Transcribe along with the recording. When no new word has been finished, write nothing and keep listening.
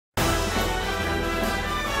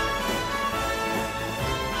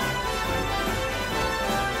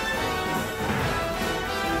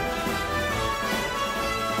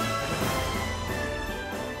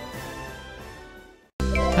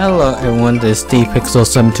Hello everyone, this is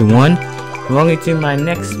DPixel721. Welcome to my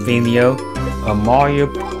next video of Mario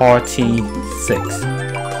Party 6.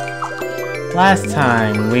 Last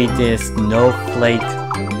time we did Snowflake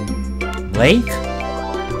Lake?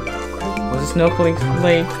 Was it Snowflake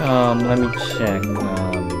Lake? Let me check.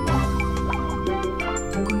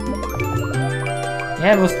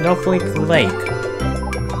 Yeah, it was Snowflake Lake.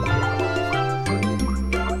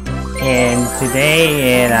 And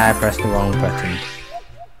today, I pressed the wrong button.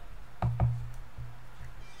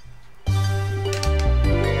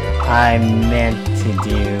 I meant to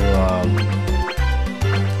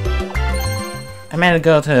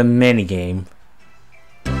go to a minigame.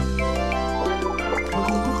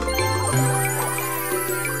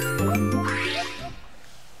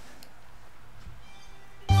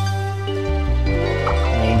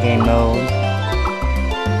 Minigame mode.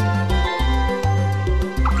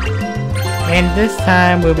 And this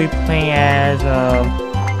time we'll be playing as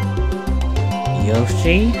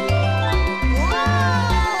Yoshi.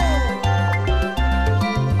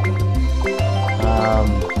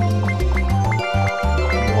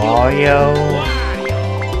 Mario,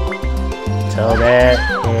 Toadette,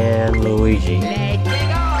 and Luigi. And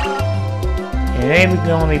then we're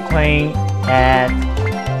going to be playing at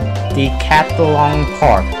Decathlon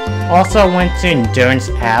Park. Also went to Endurance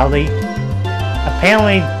Alley.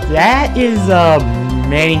 Apparently that is a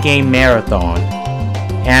minigame marathon.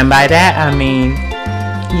 And by that I mean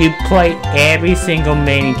you play every single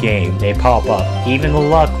minigame. They pop up, even the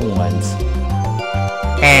luck ones.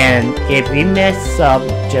 And if you mess up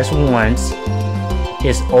just once,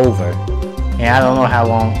 it's over. And I don't know how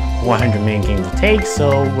long 100 minigames will take,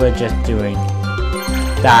 so we're just doing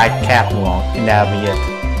Decathlon, and that'll be it.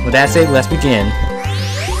 Well, that's it. Let's begin.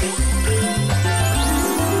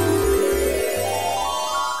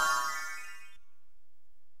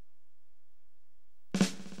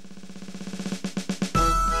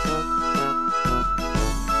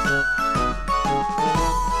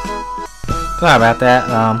 Sorry about that.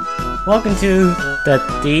 Welcome to the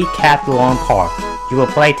Decathlon Park. You will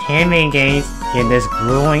play 10 minigames in this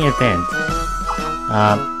grueling event.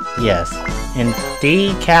 Yes. In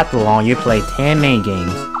Decathlon, you play 10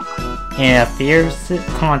 minigames in a fierce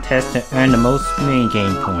contest to earn the most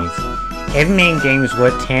minigame points. Every minigame is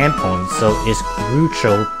worth 10 points, so it's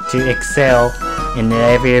crucial to excel in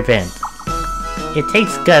every event. It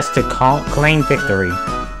takes guts to claim victory.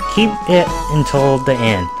 Keep it until the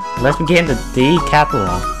end. Let's begin the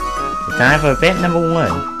Decathlon. It's time for event number 1.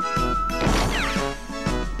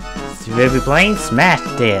 So we'll be playing Smash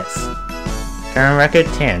Dance. Current record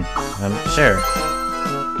 10. Sure.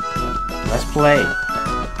 Let's play.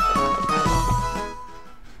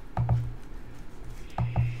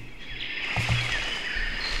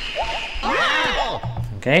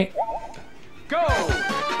 Okay. Go.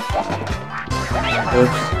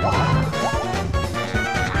 Oops.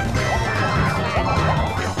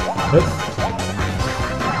 Yep.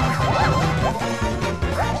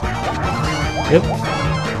 Yep.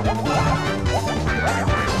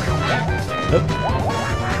 Yep.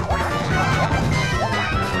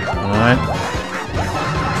 Alright.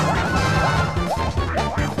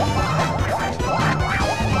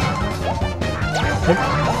 Yep.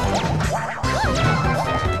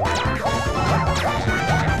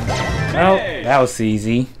 Oh, that was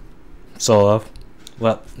easy. Sort of.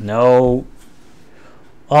 Well, no.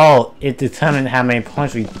 Oh, it determined how many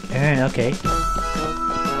points we earn, okay.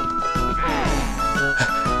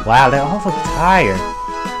 Wow, they're all so tired.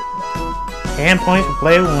 10 points for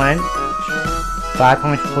player 1, 5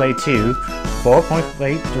 points for player 2, 4 points for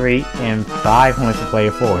player 3, and 5 points for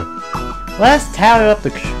player 4. Let's tally up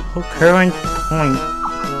the current point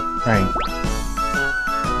rank.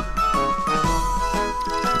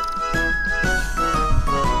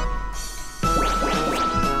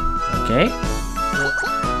 Okay.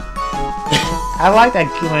 I like that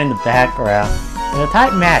cue in the background. In a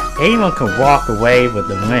tight match, anyone can walk away with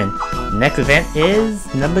the win. The next event is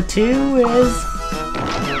number 2 is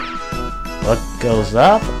what goes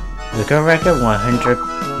up? The current record 100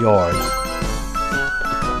 yards.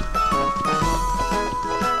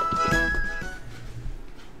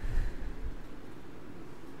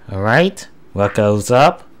 Alright, what goes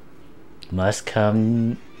up must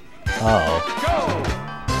come. Oh.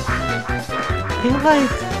 I feel like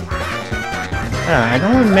I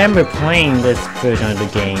don't remember playing this version of the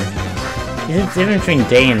game. Is it different between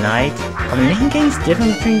day and night? Are the main games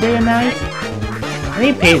different between day and night? I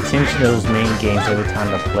need to pay attention to those main games every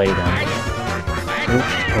time I play them.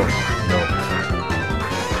 Oops. Oh, no.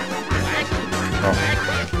 Oh.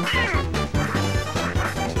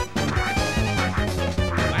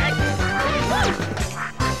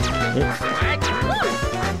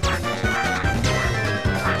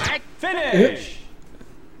 Finish!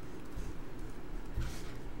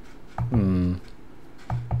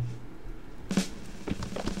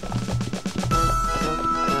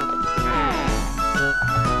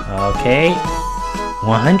 Okay.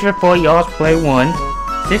 104 yards for player 1,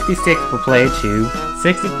 66 for player 2,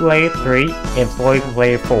 60 for player 3, and 40 for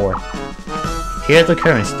player 4. Here's the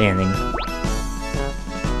current standing.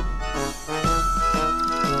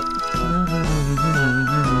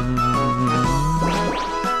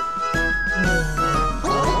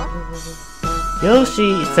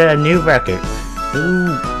 Yoshi set a new record.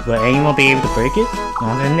 Ooh, will anyone be able to break it?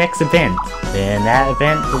 On the next event. Then that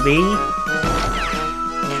event will be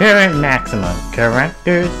current maximum.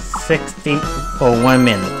 Character 60 for 1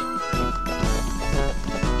 minute.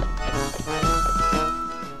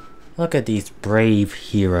 Look at these brave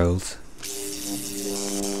heroes.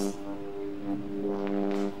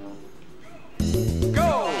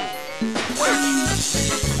 Go!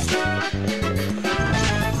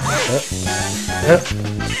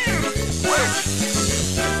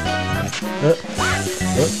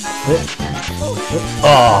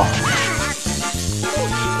 Oh!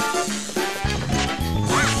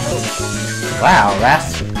 Wow,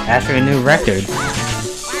 that's actually a new record.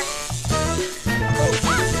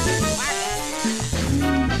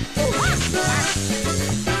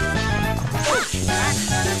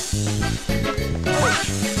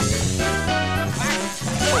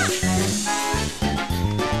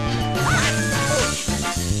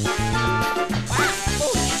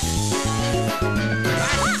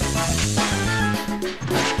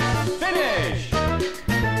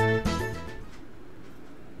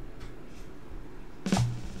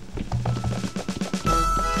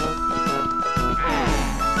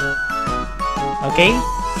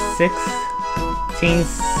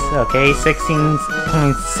 Okay,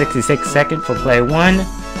 16.66 seconds for player 1,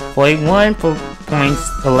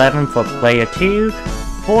 41.11 for player 2,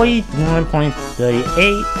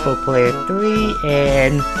 41.38 for player 3,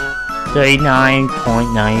 and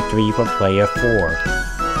 39.93 for player 4.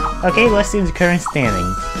 Okay, let's see the current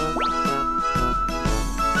standings.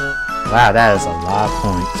 Wow, that is a lot of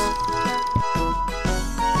points.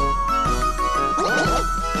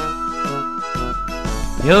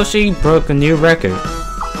 Yoshi broke a new record.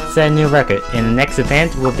 Set a new record, and the next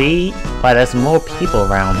event will be... Wow, there's more people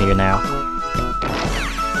around here now.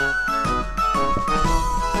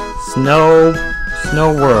 Snow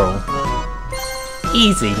World.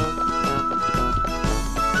 Easy.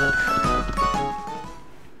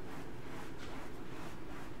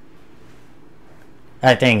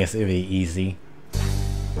 I think it's really easy.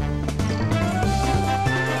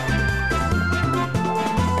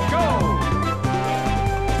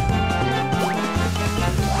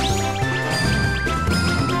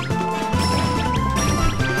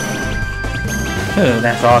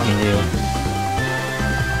 That's all I can do.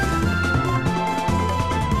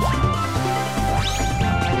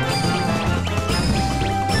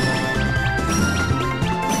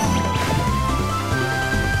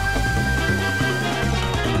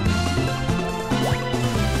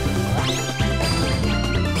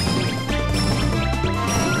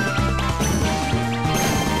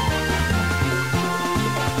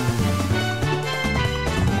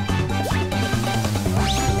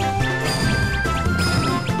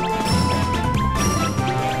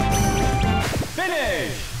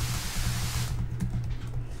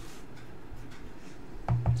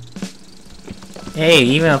 Hey,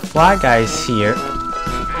 even a fly guy's here.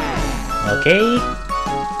 Okay.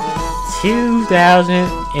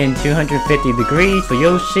 2,250 degrees for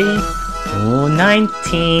Yoshi.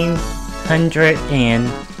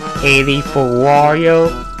 1,980 for Wario.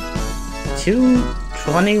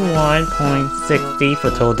 221.60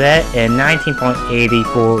 for Toadette and 19.80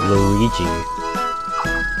 for Luigi.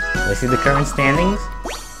 Let's see the current standings.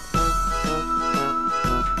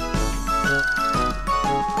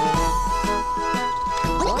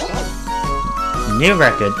 New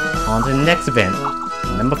record. On to the next event.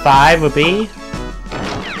 Number 5 will be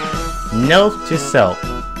Note to Self.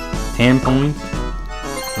 10 points.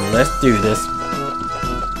 Let's do this.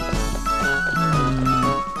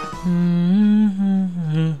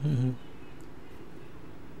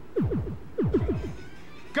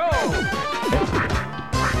 Go!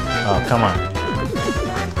 Oh, come on.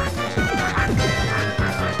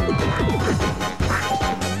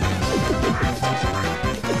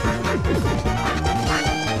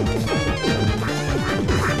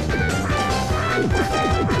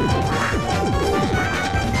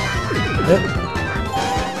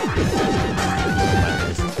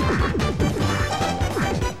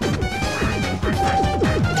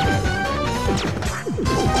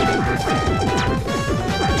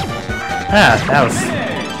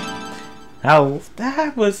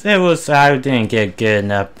 I didn't get good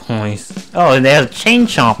enough points. Oh, and there's a chain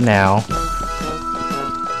chomp now.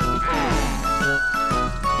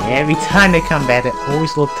 Every time they come back, they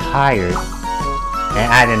always look tired.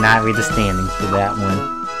 And I did not read the standings for that one.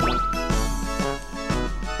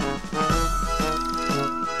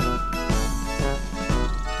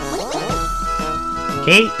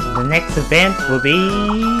 Okay, the next event will be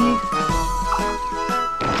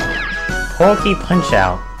Porky Punch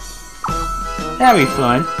Out. That'll be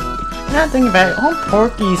fun. Now thinking about it, all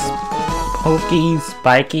Porky's pokey,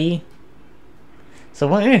 spiky. So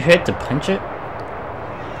when you hit to punch it.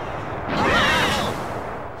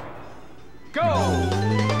 Go!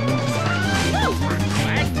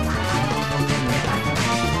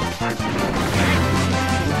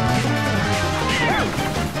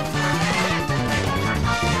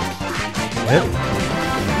 Yep.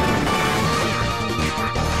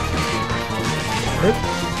 Yep.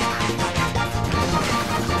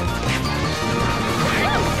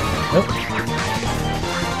 Nope.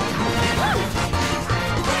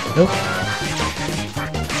 Nope.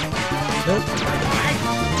 Nope.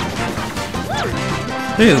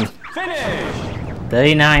 Boom. Finish!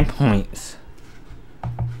 39 points.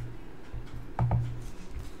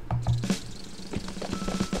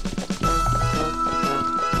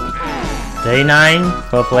 $39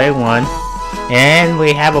 for play 1. And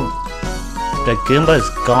we have the Goomba's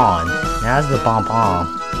gone. Now it's the Bomb-Bomb.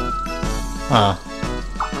 Huh.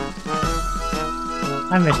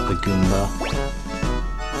 I miss the Goomba.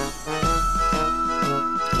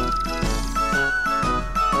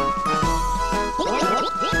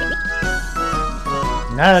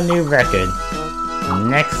 Not a new record.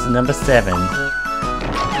 Next, number 7.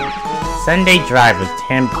 Sunday Drivers,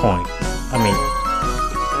 10 points.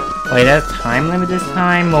 Wait, that's time limit this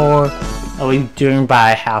time, or are we doing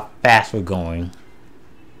by how fast we're going?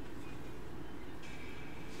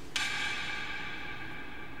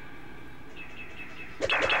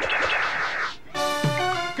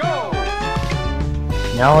 Go!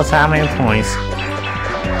 No, it's how many points.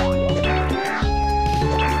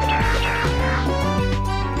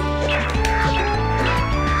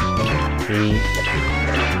 B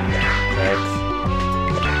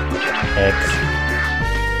X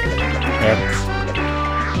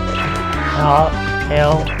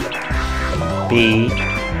L B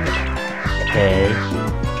A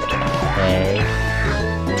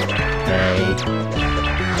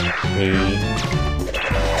B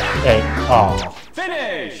A. Oh.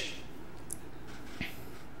 Finish!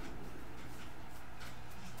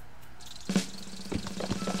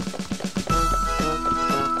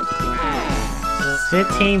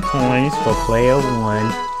 15 points for player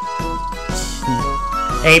 1.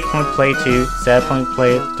 8 point play 2, 7 point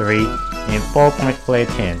play 3, and 4 point play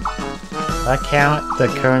 10. I count the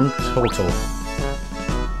current total.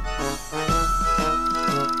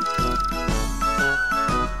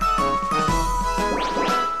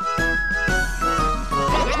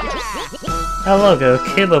 Oh look, a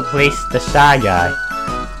kid replaced the Shy Guy.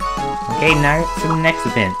 Okay, now to the next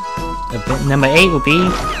event. Event number 8 will be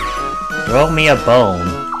Throw Me a Bone.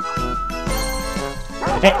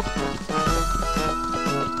 Hey.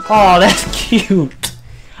 Oh, that's cute!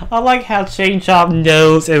 I like how Chain Chomp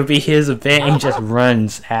knows it would be his event and just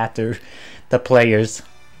runs after the players.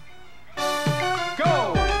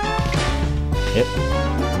 Go! Yep.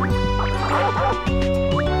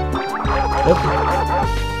 Yep.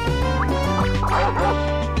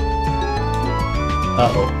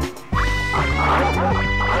 Uh-oh.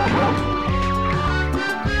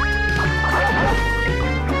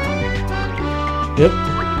 Yep.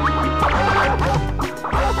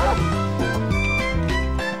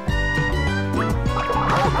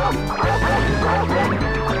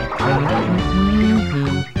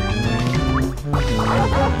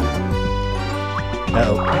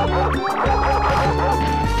 Uh-oh.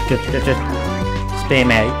 Just spam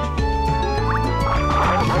at it.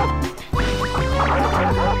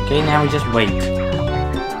 Okay, now we just wait.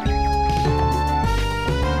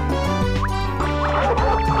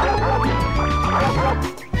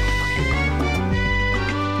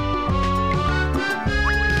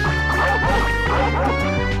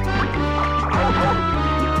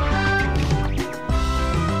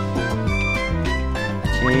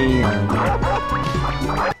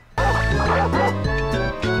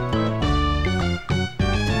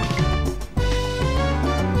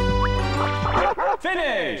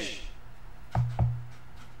 Finish!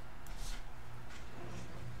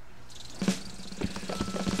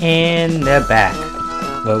 And they're back.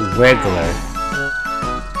 But regular.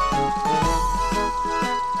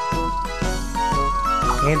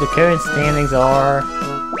 Okay, the current standings are...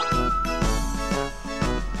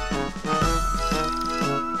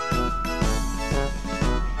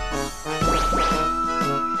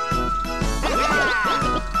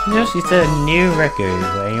 Yoshi set a new record.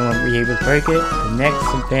 Will anyone be able to break it? The next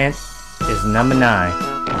event is number 9.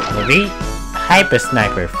 Maybe Hyper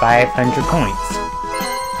Sniper, 500 points.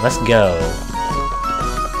 Let's go.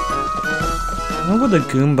 When will the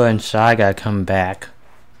Goomba and Shy Guy come back?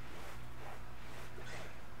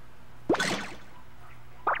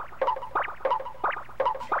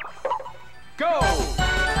 Go!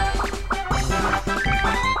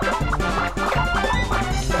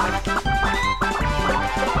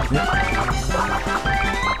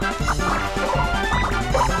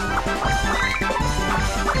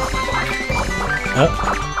 Up.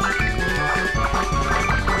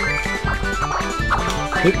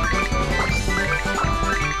 Oop.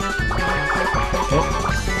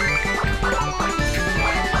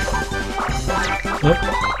 Up.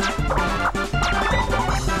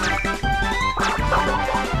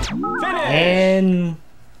 And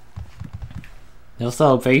no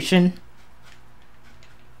celebration.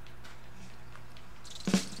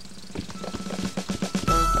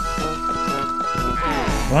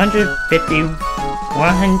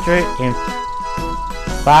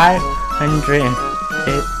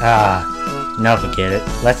 No, forget it.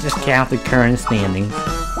 Let's just count the current standings.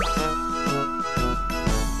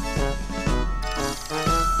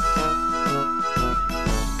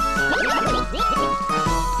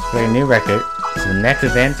 For a new record. So the next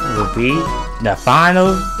event will be, the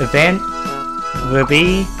final event will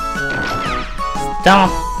be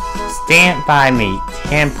Stand By Me,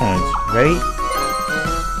 10 points, right?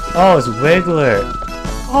 Oh, it's Wiggler.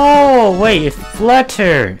 Oh, wait, it's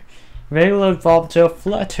Flutter. Wiggler evolved to a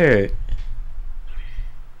Flutter.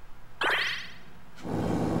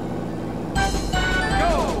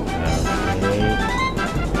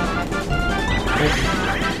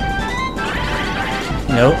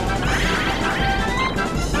 Nope.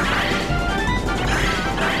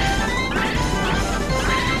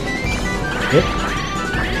 Yep.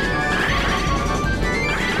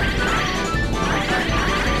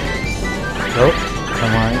 Nope.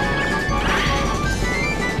 Come on.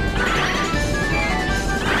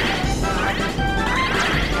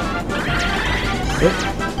 Yep.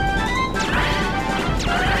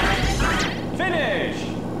 Finish!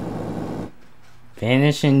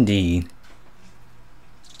 Finish indeed.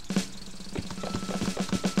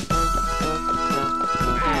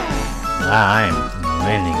 I'm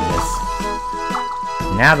winning this.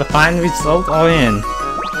 Now the final results are in.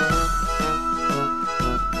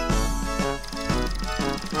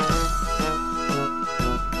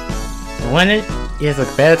 The winner is a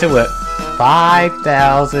competitor with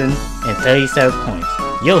 5,037 points.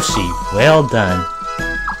 Yoshi, well done.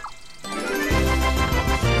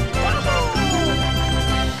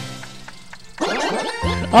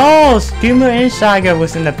 Oh, Skuma and Shy Guy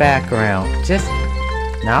was in the background. Just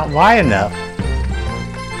not wide enough.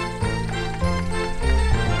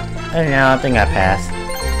 No, I think I passed.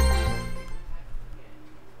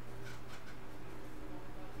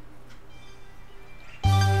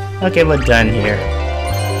 Okay, we're done here.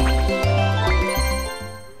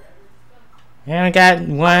 And I got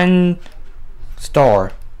 1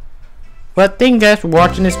 star. But thank you guys for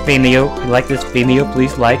watching this video. If you like this video,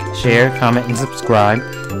 please like, share, comment, and subscribe.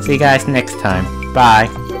 See you guys next time. Bye.